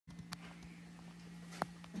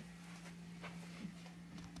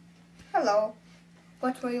Hello.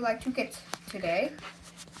 What would you like to get today?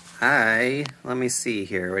 Hi. Let me see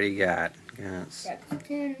here. What do you got? Yes. Got the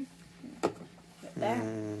tin. Get that.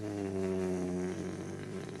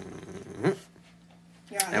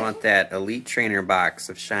 I want that Elite Trainer box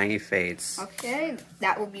of Shiny Fates. Okay,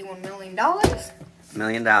 that will be $1 million. $1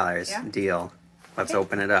 million. Yeah. Deal. Let's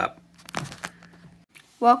open it up.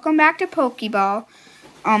 Welcome back to Pokeball.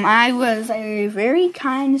 I was a very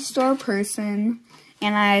kind store person,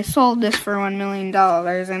 and I sold this for $1 million,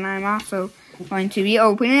 and I'm also going to be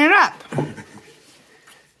opening it up.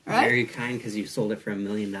 Right? Very kind because you sold it for $1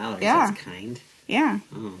 million. Yeah. That's kind. Yeah.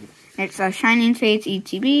 Oh. It's a Shining Fates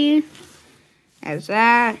ETB. As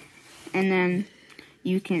that. And then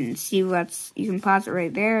you can see you can pause it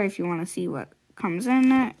right there if you want to see what comes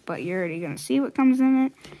in it, but you're already going to see what comes in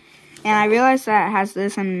it. And I realized that it has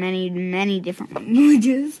this in many different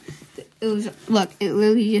languages. Look, it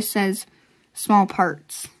literally just says small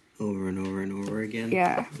parts. Over and over and over again?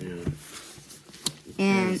 Yeah.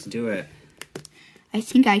 And let's do it. I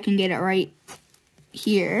think I can get it right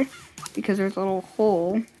here because there's a little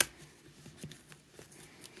hole.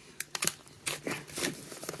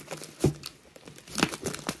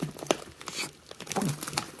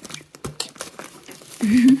 Do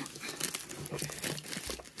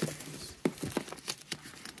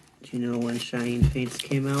you know when Shining Fates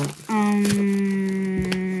came out?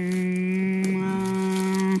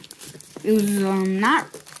 It was not.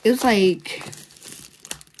 It was like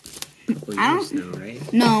A couple years now,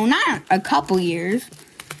 right? No, not a couple years.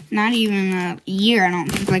 Not even a year. I don't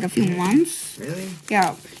think. Like a few months. Really?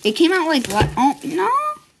 Yeah. It came out like no.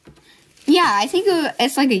 Yeah, I think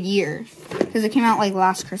it's like a year because it came out like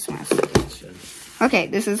last Christmas. Gotcha. Okay,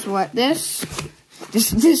 this is what this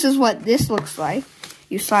is what this looks like.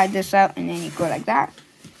 You slide this out and then you go like that.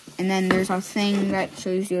 And then there's a thing that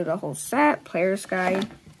shows you the whole set, player's guide.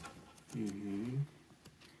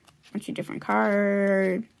 Bunch of different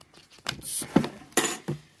cards.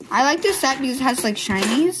 I like this set because it has like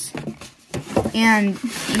shinies. And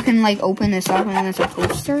you can like open this up and then it's a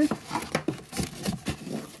poster.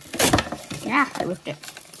 Yeah, I ripped it.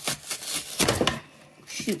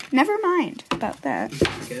 Shoot, never mind about that.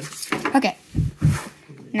 Okay,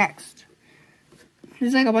 next.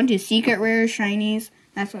 There's like a bunch of secret rare shinies.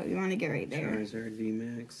 That's what we want to get right there. Charizard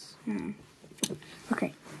VMAX.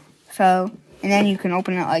 Okay, so, and then you can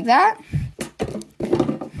open it like that.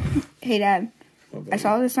 Hey, Dad, I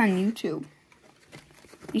saw this on YouTube.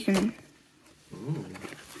 You can...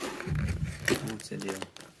 What's it do?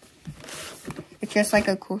 It's just like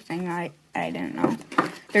a cool thing I didn't know.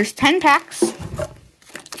 There's 10 packs.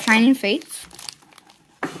 Shining Fates.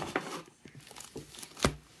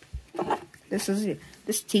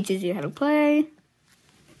 This teaches you how to play.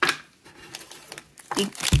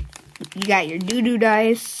 You got your doo-doo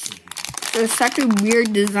dice. It's such a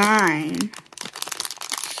weird design.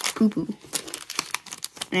 Poo-poo.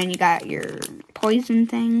 And then you got your poison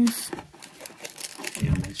things.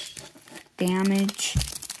 Damage.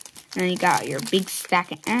 And then you got your big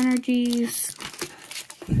stack of energies.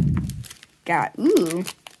 Got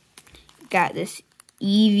this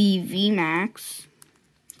EV Max.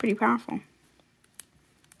 Pretty powerful.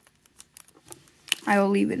 I will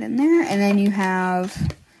leave it in there. And then you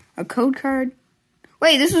have a code card.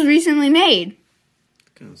 Wait, this was recently made. I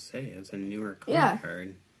was gonna say, it's a newer code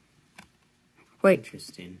card. Wait.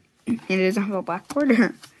 Interesting. It doesn't have a black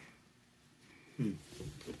border.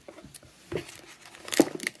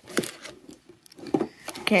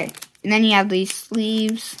 Okay. And then you have these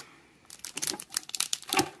sleeves.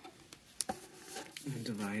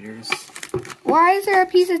 Dividers. Why is there a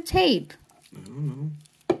piece of tape? I don't know.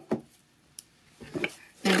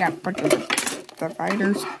 Then you got a bunch of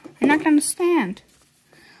dividers. You're not going to stand.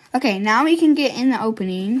 Okay, now we can get in the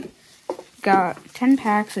opening. Got 10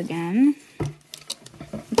 packs again.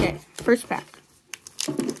 Okay, first pack.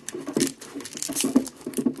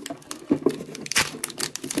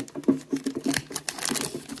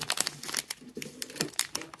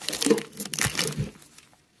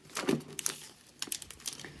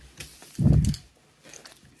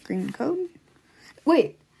 Green code.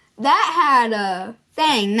 Wait, that had a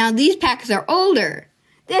thing. Now these packs are older.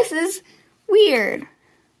 This is weird.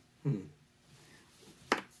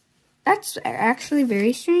 That's actually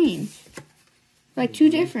very strange. Like two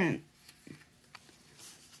different.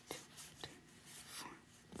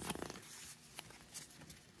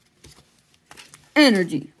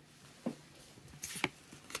 Energy.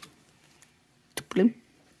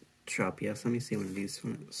 Drop, yes. Let me see one of these.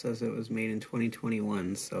 It says it was made in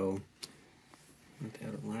 2021, so I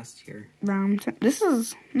had it last year. This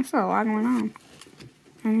is a lot going on.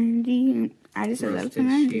 Energy. I just said that's an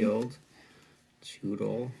energy. Shield.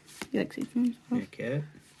 Choodle. You like seasons? Nicket.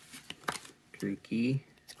 Grookey.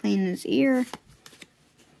 Let's clean his ear.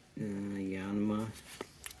 Yanma.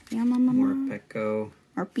 Yamamama. Morpeko.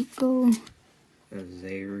 Morpeko.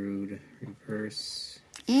 Zarude reverse.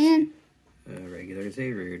 And Regular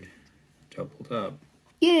Zarude. Doubled up.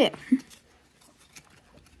 yeah.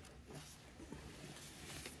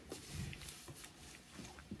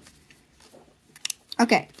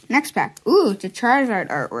 Okay, next pack. Ooh, the Charizard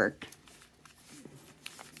artwork.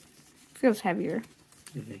 Feels heavier.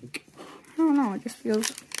 I think. I don't know, it just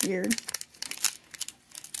feels weird.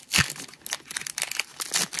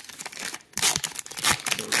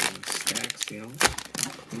 Stacks, they don't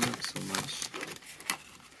clean up so much.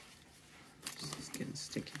 It's just getting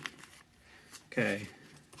sticky. Okay.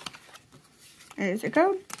 There's a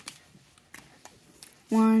code.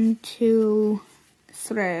 1, 2,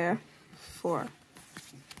 3, 4.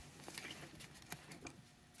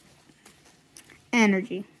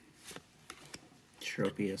 Energy.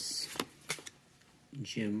 Tropius.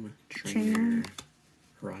 Gym Trainer.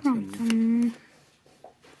 Rotom.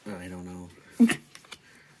 I don't know.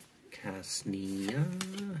 Casnia.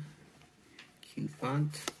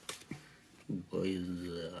 Cufant.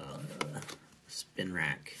 Spin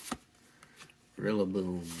Rack.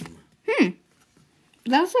 Rillaboom.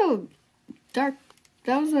 That was a dark.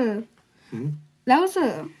 That was a. That was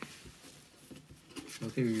a.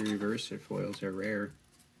 Both of your reverse or foils are rare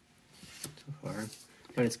so far.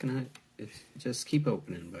 But it's gonna. Just keep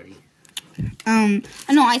opening, buddy.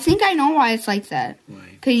 No, I think I know why it's like that. Why?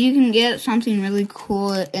 Because you can get something really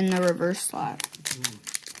cool in the reverse slot.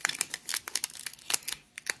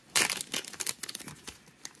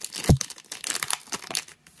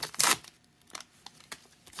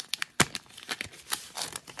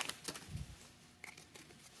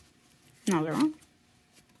 Another one.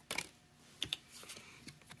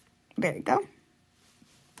 There you go.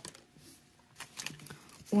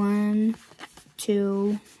 1,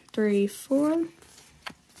 2, 3, 4.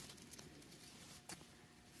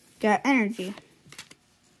 Got energy.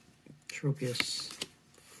 Tropius.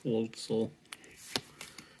 Floatzel.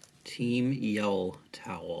 Team Yell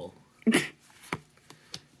Towel.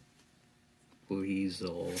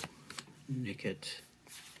 Weasel. Nicket.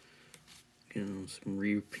 Getting some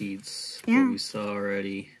repeats. Yeah. What we saw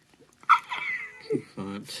already.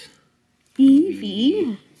 Font.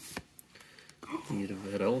 Eevee. Need a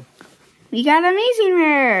Vidal. We got amazing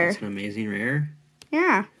rare. It's an amazing rare.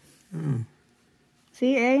 Yeah. Oh.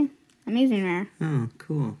 CA. Amazing rare. Oh,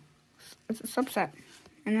 cool. It's a subset.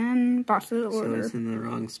 And then box of the So order. it's in the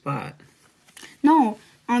wrong spot. No.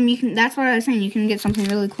 You can. That's what I was saying. You can get something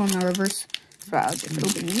really cool in the reverse. So I'll just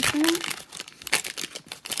open these ones.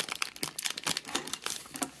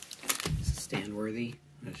 Is it stand worthy?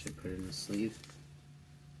 I should put it in the sleeve.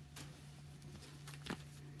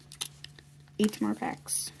 8 more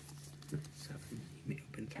packs. 7. You may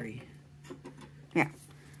open 3. Yeah.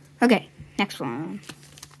 Okay. Next one.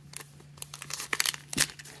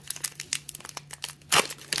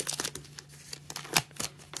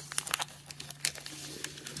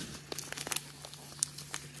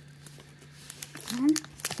 Come on.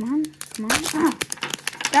 Come on. Come on. Ah.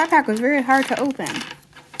 That pack was very hard to open.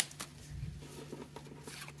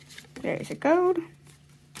 There's a code.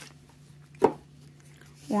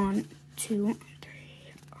 1, 2, 3,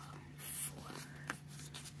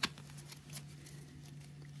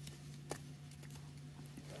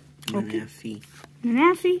 4. Manafi.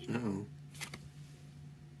 Manafi. Uh-oh.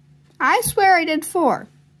 I swear I did 4.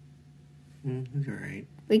 It's alright.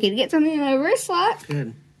 We could get something in the reverse slot.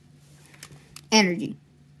 Good. Energy.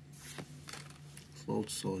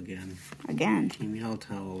 Floatzel again. Again. Team Yell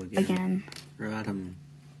Towel again. Again. Rotom.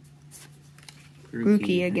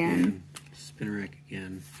 Grookey again. Spinarak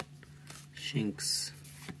again. Shinx.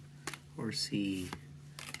 Horsey.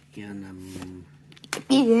 Yanam.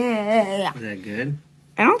 Yeah. Is that good?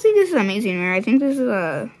 I don't think this is amazing rare. I think this is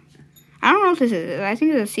a. I don't know if this is. I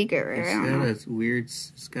think it's a secret rare. I don't know. It's weird.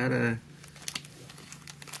 It's got a.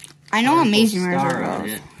 I know colorful amazing rares star are on rough.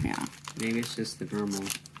 it. Yeah. Maybe it's just the normal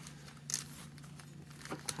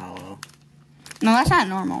hollow. No, that's not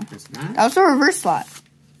normal. It's not? That was a reverse slot.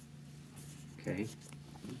 Okay.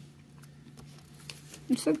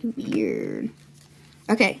 It's so weird.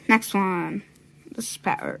 Okay, next one. This is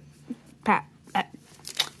Pat. Talk.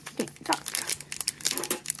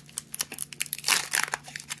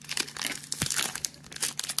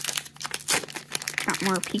 Got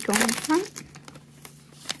more Pico in front.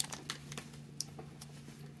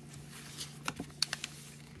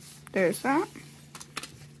 There's that.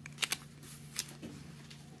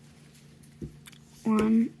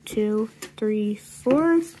 1, 2, 3,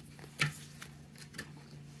 4.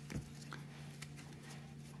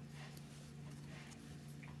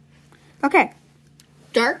 Okay.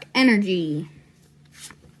 Dark Energy.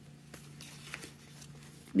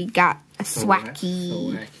 We got a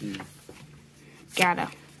Swacky. Got a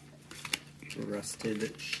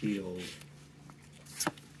Rusted Shield.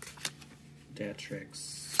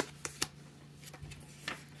 Datrix.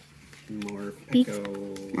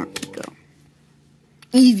 Morpeko.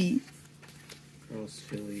 Eevee.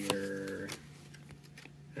 Grossfilier.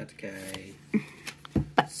 That guy.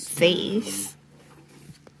 Buttface.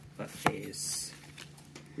 Buttface.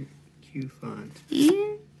 Q-Font.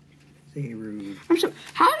 Yeah. Zarude.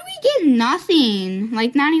 How do we get nothing?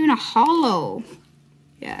 Like, not even a hollow.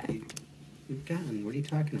 Yeah. You've gotten, what are you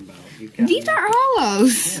talking about? You've gotten, These are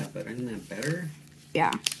hollows. Yeah, but isn't that better?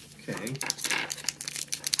 Yeah. Okay.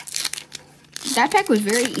 That pack was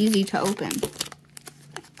very easy to open.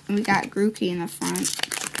 And we got Grookey in the front.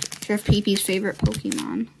 Chef Pee-Pee's favorite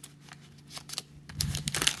Pokemon.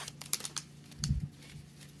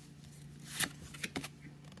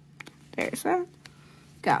 There's that.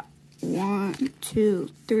 Got 1, 2,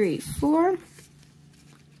 3, 4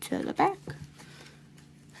 to the back.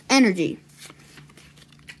 Energy.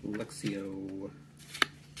 Luxio.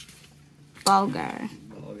 Ball guy.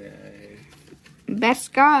 Ball guy.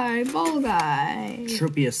 Best guy. Ball guy.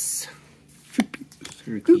 Tropius.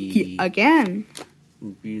 Grookey again.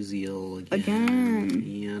 Buziel Again.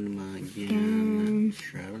 Yanma again.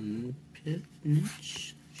 Shroud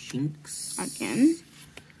Pitnich. Shinx. Again.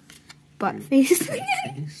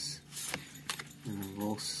 Buttface.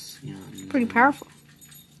 Pretty powerful.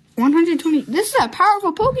 120. This is a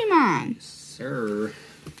powerful Pokemon. Yes, sir.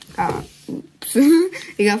 Oops.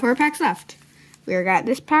 We got 4 packs left. We got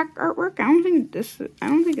this pack artwork. I don't think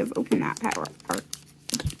I've opened that pack art.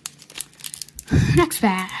 Next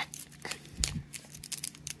pack.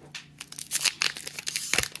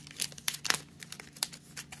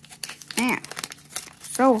 Man,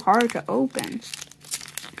 so hard to open.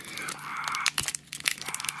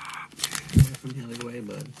 From the other way,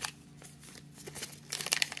 bud.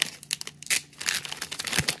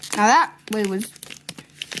 Now that way was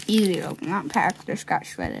easy to open. That pack just got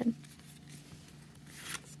shredded.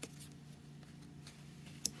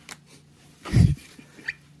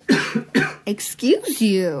 Excuse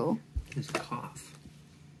you. There's a cough.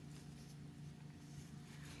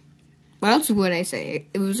 What else would I say?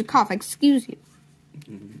 It was a cough. Excuse you.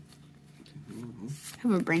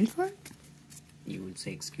 Have a brain fart? You would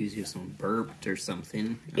say, excuse you, someone burped or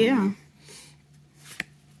something. Yeah.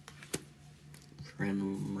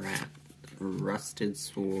 Rat. Rusted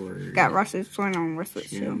Sword. Got Rusted Sword on Rusted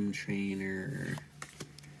Sword. Gym Trainer.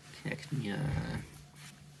 Cacnea.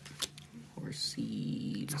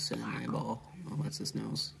 Horsey. Just an eyeball. Oh, that's his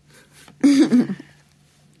nose. Q-Font.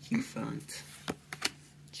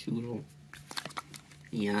 Choodle.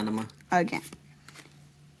 Yanma. Again.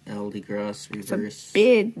 Eldegoss It's Reverse. a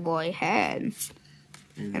big boy head.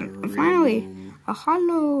 And finally, a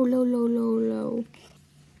hollow. Low.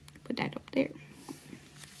 Put that up there.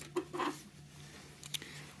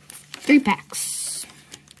 3 packs.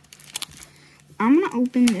 I'm gonna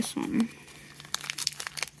open this one.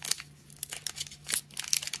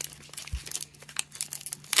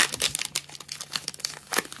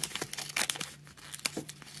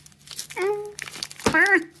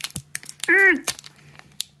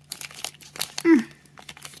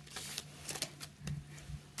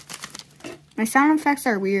 My sound effects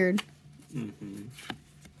are weird.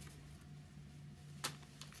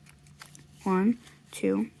 1,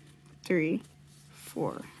 2, 3,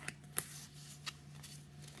 4.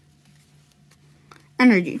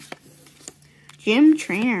 Energy. Gym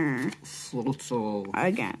Trainer. Floatzel.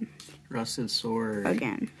 Again. Rusted Sword.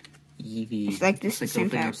 Again. Eevee. It's like this it's same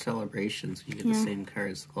opening pack. up Celebrations. You get the same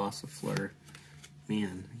cards. Glossifleur.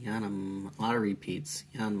 Man, Yanma. A lot of repeats.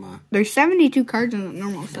 Yanma. There's 72 cards in the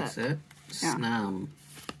normal set. That's it. Yeah. Snam.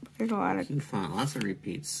 There's a lot of... Q-Font. Lots of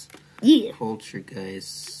repeats. Yeah.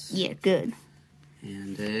 Poltergeist. Yeah, good.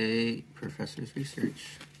 And a Professor's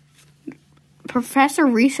Research. Professor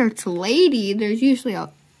Research Lady. There's usually a...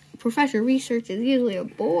 Professor Research is usually a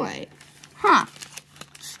boy. Huh.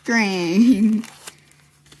 Strange.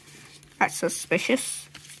 That's suspicious.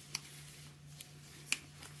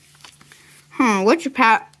 Huh, what's your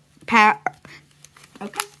pat? Okay,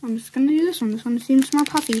 I'm just gonna do this one. This one seems more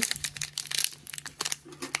puffy.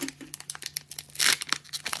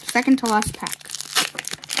 Second to last pack.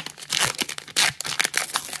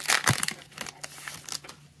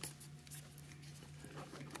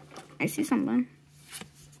 I see something.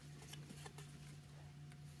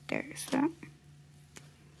 There's that.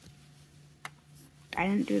 I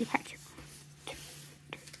didn't do the patch. 1, 2,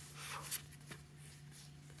 3, 4.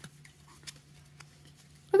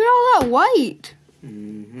 Look at all that white?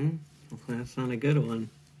 Mm-hmm. Hopefully that's not a good one.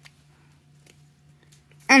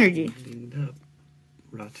 Energy. Cleaned up.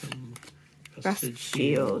 Rotom. Rusted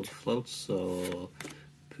Shield. Floatzel.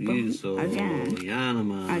 Puzel. Again.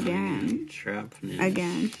 Yanima. Again. Trapness.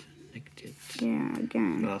 Again. Nictit. Yeah,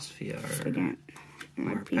 again. Gosphiar. Again.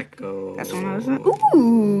 Morpeko. That's one I was like,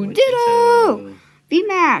 ooh, Ditto!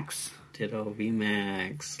 VMAX. Ditto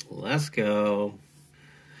VMAX. Let's go.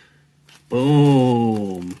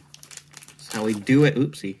 Boom. That's how we do it.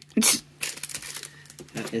 Oopsie.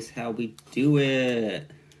 That is how we do it.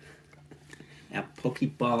 That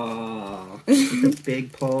Pokeball. With the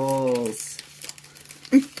big pulls.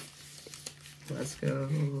 Let's go.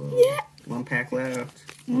 Yeah. One pack left.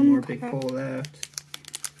 One more big pull left.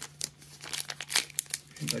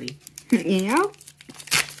 Hey, buddy. You know?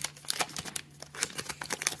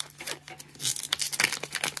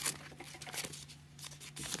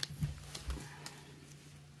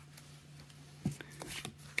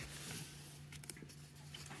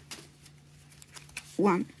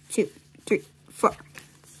 One, 2, 3, 4.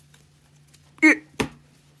 Yeah.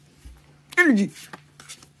 Energy.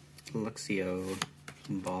 Luxio.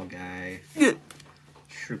 Ball Guy. Yeah.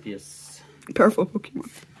 Shroopius. Powerful Pokemon.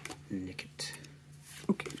 Nictit.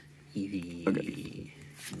 Okay. Eevee. Okay.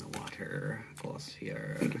 In the water.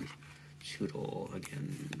 Glossier. Okay. Choodle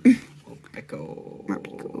again. Opeko.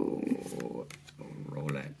 Morpeko.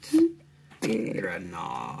 Roulette. Yeah.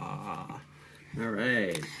 Dreadnought.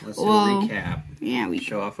 Alright. Let's do Well, a recap. Yeah, we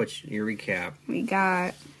Show off your recap. We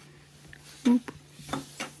got boop,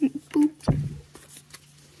 boop, boop,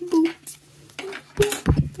 boop,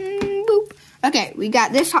 boop. Okay, we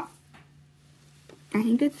got this. I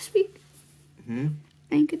ain't good to speak. Hmm?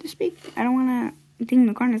 I ain't good to speak. I don't want to think in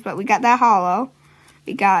the corners, but we got that hollow.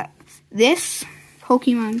 We got this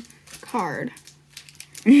Pokemon card.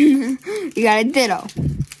 We got a Ditto.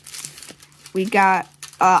 We got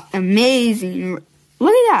amazing.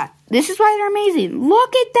 Look at that. This is why they're amazing.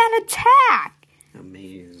 Look at that attack.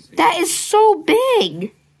 Amazing. That is so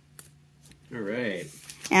big. Alright.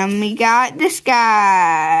 And we got this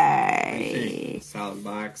guy. Solid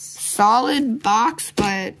box. Solid box,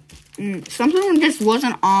 but something just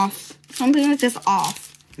wasn't off. Something was just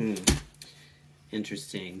off.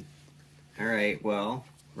 Interesting. Alright, well,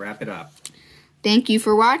 wrap it up. Thank you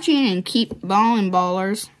for watching and keep balling,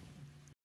 ballers.